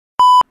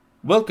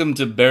Welcome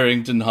to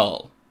Barrington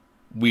Hall.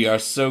 We are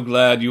so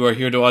glad you are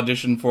here to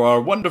audition for our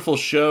wonderful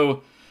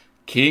show,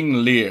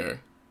 King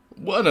Lear,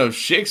 one of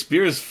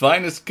Shakespeare's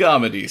finest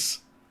comedies.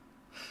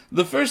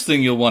 The first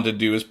thing you'll want to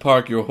do is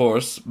park your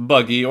horse,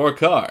 buggy, or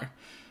car.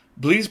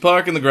 Please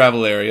park in the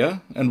gravel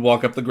area and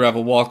walk up the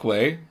gravel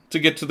walkway to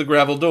get to the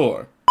gravel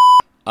door.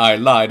 I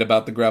lied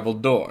about the gravel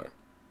door.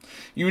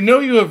 You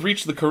know you have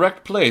reached the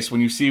correct place when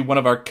you see one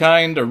of our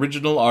kind,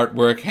 original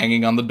artwork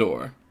hanging on the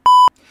door.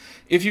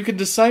 If you can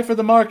decipher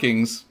the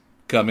markings,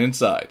 come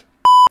inside.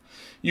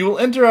 You will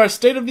enter our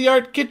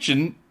state-of-the-art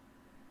kitchen,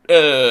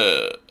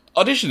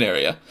 audition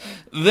area.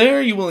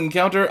 There you will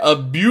encounter a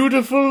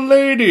beautiful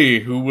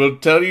lady who will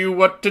tell you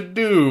what to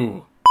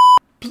do.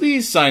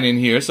 Please sign in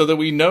here so that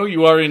we know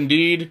you are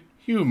indeed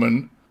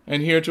human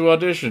and here to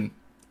audition.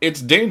 It's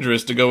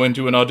dangerous to go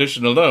into an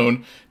audition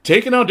alone.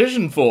 Take an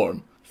audition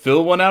form.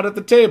 Fill one out at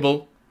the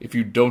table if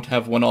you don't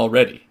have one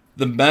already.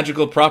 The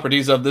magical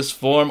properties of this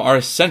form are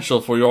essential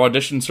for your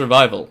audition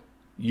survival.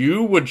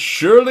 You would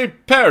surely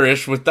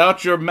perish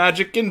without your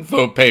magic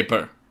info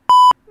paper.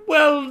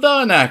 Well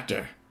done,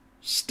 actor.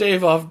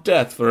 Stave off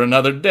death for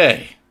another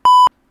day.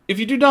 If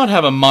you do not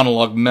have a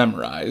monologue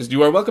memorized,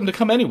 you are welcome to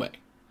come anyway.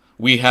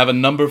 We have a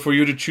number for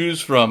you to choose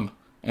from,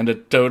 and a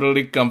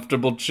totally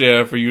comfortable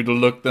chair for you to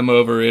look them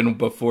over in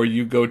before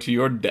you go to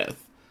your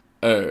death.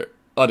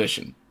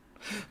 Audition.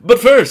 But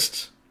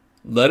first,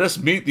 let us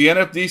meet the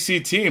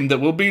NFDC team that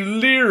will be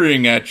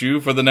leering at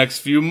you for the next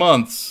few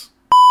months.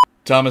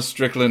 Thomas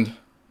Strickland,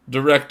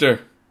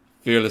 director,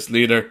 fearless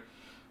leader,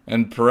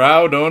 and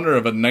proud owner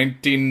of a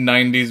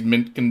 1990s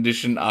mint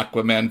condition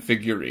Aquaman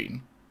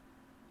figurine.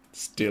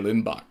 Still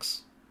in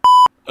box.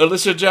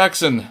 Alyssa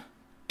Jackson,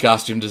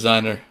 costume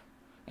designer,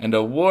 and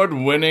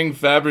award-winning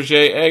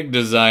Fabergé egg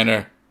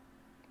designer.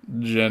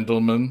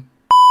 Gentleman.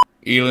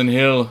 Elin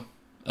Hill,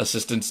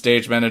 assistant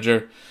stage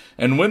manager,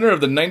 and winner of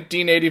the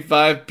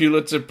 1985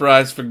 Pulitzer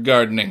Prize for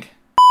Gardening.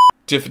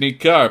 Tiffany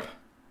Karp,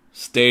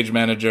 stage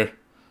manager,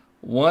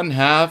 one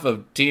half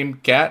of Team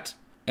Cat,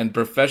 and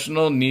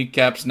professional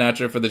kneecap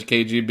snatcher for the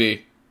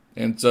KGB.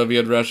 In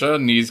Soviet Russia,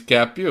 knees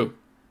cap you.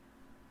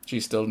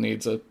 She still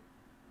needs a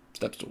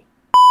step stool.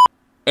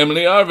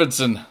 Emily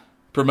Arvidsson,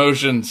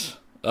 promotions,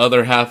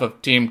 other half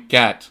of Team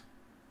Cat,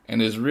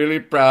 and is really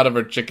proud of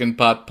her chicken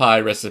pot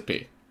pie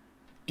recipe.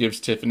 Gives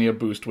Tiffany a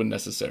boost when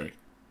necessary.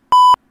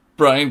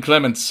 Brian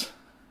Clements,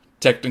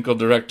 technical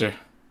director,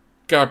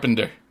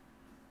 carpenter,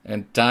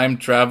 and time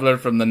traveler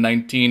from the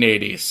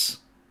 1980s.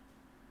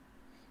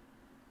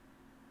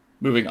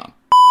 Moving on.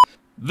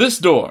 This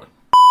door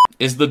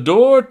is the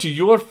door to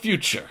your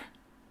future.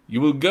 You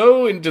will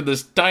go into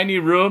this tiny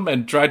room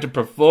and try to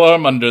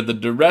perform under the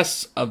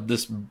duress of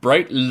this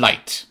bright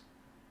light.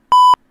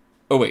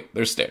 Oh wait,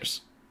 there's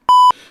stairs.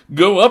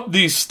 Go up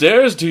these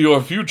stairs to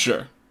your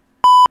future.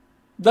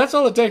 That's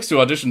all it takes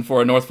to audition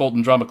for a North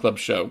Fulton Drama Club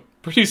show.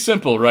 Pretty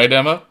simple, right,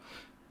 Emma?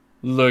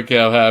 Look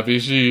how happy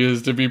she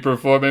is to be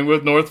performing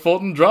with North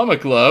Fulton Drama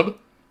Club,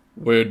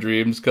 where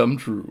dreams come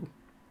true.